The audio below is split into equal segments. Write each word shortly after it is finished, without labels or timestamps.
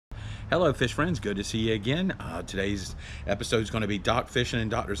Hello fish friends, good to see you again. Today's episode is going to be Dock Fishing in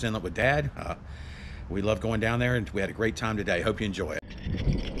Doctor's Inlet with Dad. We love going down there and we had a great time today. Hope you enjoy it.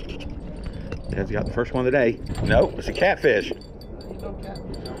 Dad's got the first one of the day. No, it's a catfish.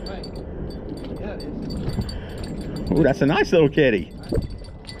 Ooh, that's a nice little kitty.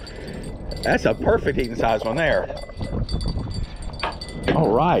 That's a perfect eating size one there. All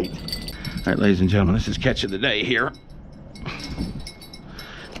right, ladies and gentlemen, this is catch of the day here.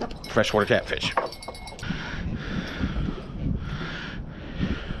 Freshwater catfish.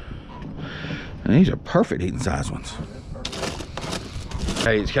 And these are perfect eating size ones.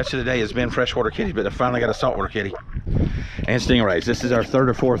 Hey, catch of the day has been freshwater kitties, but I finally got a saltwater kitty. And stingrays. This is our third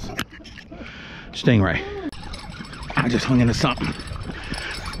or fourth stingray. I just hung into something.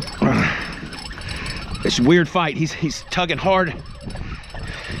 It's a weird fight. He's tugging hard.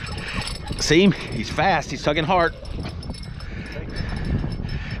 See him? He's fast. He's tugging hard.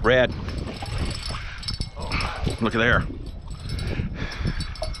 Red. Look at there.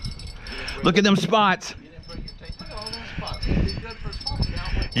 Look at them spots.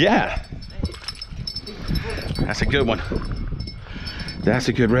 Yeah. That's a good one. That's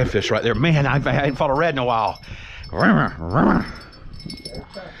a good redfish right there. Man, I hadn't fought a red in a while.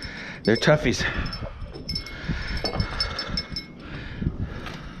 They're toughies.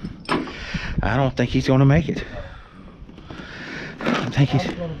 I don't think he's going to make it. I think he's...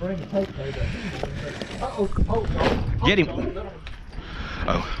 Get him.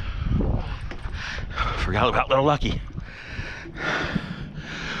 Oh. Forgot about little Lucky.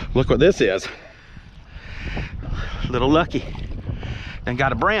 Look what this is. Little Lucky. And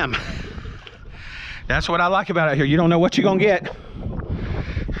got a brim. That's what I like about it here. You don't know what you're going to get.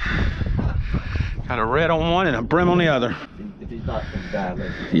 Got a red on one and a brim on the other. If he's not going to die,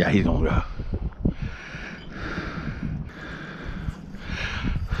 then... Yeah, he's going to go.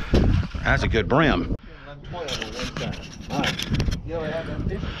 That's a good brim.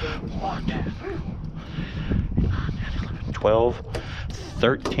 12,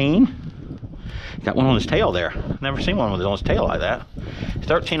 13. Got one on his tail there. Never seen one with on his tail like that.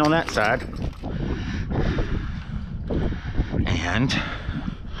 13 on that side. And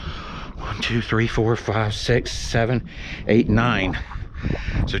 1, 2, 3, 4, 5, 6, 7, 8, 9.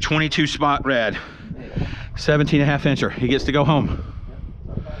 So 22 spot red. 17.5 incher. He gets to go home.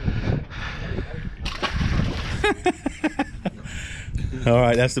 All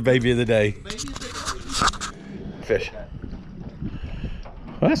right, that's the baby of the day. Fish.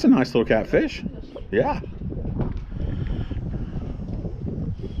 Well, that's a nice little catfish. Yeah.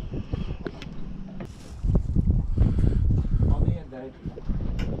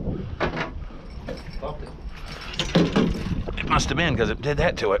 It must have been because it did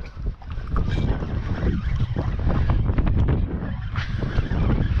that to it.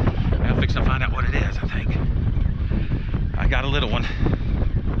 I'm fixing to find out what it is, I think. I got a little one.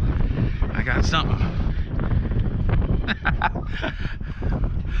 I got something.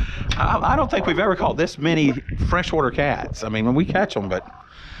 I don't think we've ever caught this many freshwater cats. I mean, when we catch them, but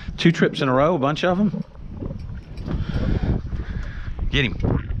 2 trips in a row, a bunch of them. Get him.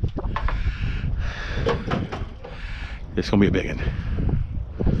 It's gonna be a big one.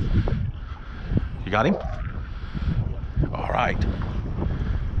 You got him? All right.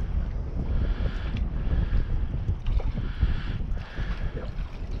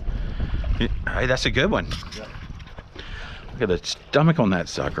 Hey, that's a good one. Look at the stomach on that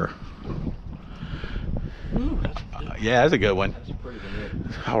sucker. Yeah, that's a good one.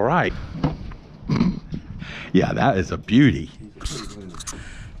 All right. Yeah, that is a beauty.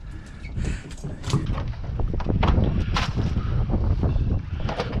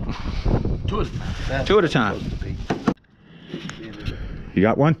 Two at a time. You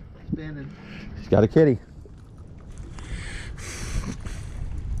got one? He's got a kitty.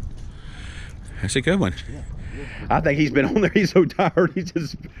 That's a good one. I think he's been on there. He's so tired. He's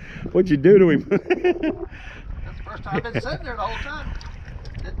just, what'd you do to him? That's the first time I've been sitting there the whole time.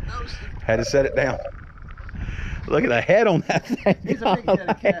 Didn't notice it. Had to set it down. Look at the head on that thing. He's a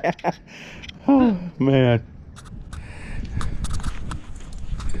big-headed cat. Oh, man.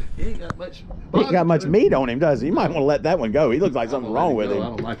 He ain't got much. He ain't got much meat on him, does he? You might want to let that one go. He looks like something wrong with him. I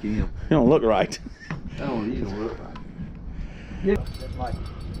don't like him. He don't look right. He don't look right. Yeah.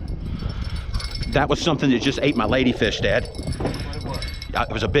 That was something that just ate my ladyfish, Dad.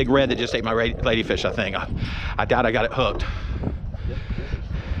 It was a big red that just ate my ladyfish, I think. I doubt I got it hooked.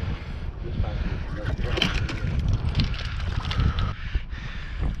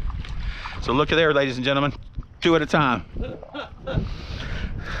 So look at there, ladies and gentlemen. 2 at a time.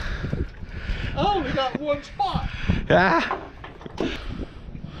 Oh, we got one spot. Yeah.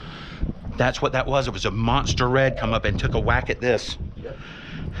 That's what that was. It was a monster red come up and took a whack at this. Yep.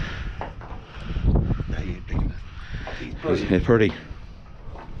 It's pretty.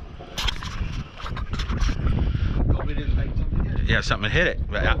 Hope we didn't make something hit it. Yeah, something hit it.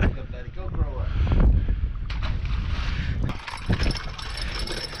 Let it go grow up.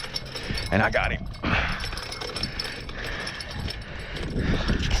 And I got him.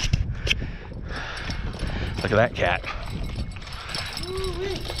 Look at that cat.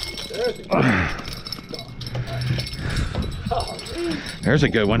 There's a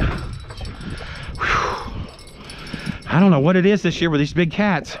good one. Whew. I don't know what it is this year with these big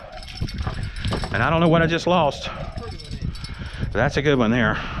cats. And I don't know what I just lost. But that's a good one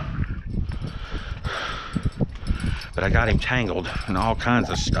there. But I got him tangled in all kinds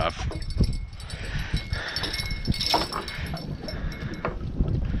of stuff.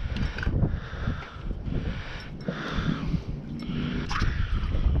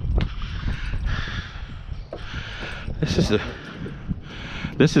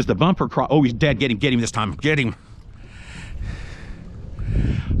 This is the bumper cross. Oh, he's dead. Get him this time. Get him.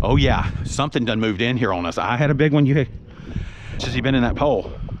 Oh yeah, something done moved in here on us. I had a big one. Has he been in that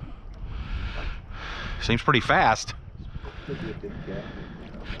pole? Seems pretty fast.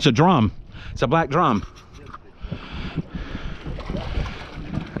 It's a drum. It's a black drum.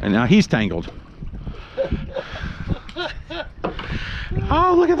 And now he's tangled.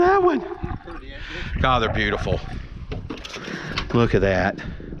 Oh, look at that one. God, they're beautiful. Look at that.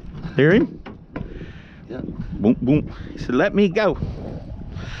 Hear him? Yeah. Boom, boom. He said, let me go.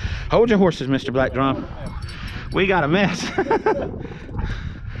 Hold your horses, Mr. Black Drum. We got a mess.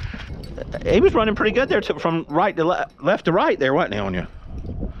 He was running pretty good there from right to left to right there, wasn't he, on you?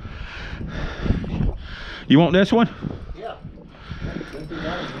 You want this one? Yeah.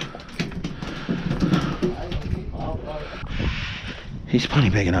 He's plenty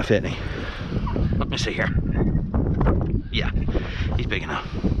big enough, isn't he? Let me see here. Yeah, he's big enough.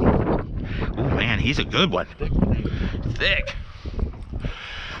 Oh man, he's a good one. Thick.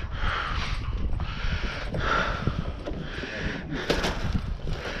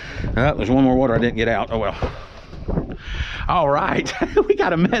 There's one more water I didn't get out. Oh well. All right, we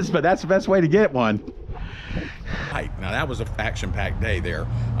got a mess, but that's the best way to get one. Right, now that was an action-packed day there.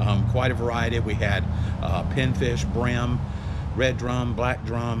 Quite a variety. We had pinfish, brim, red drum, black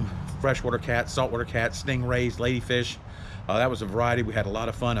drum, freshwater cats, saltwater cats, stingrays, ladyfish. That was a variety. We had a lot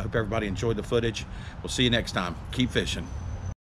of fun. I hope everybody enjoyed the footage. We'll see you next time. Keep fishing.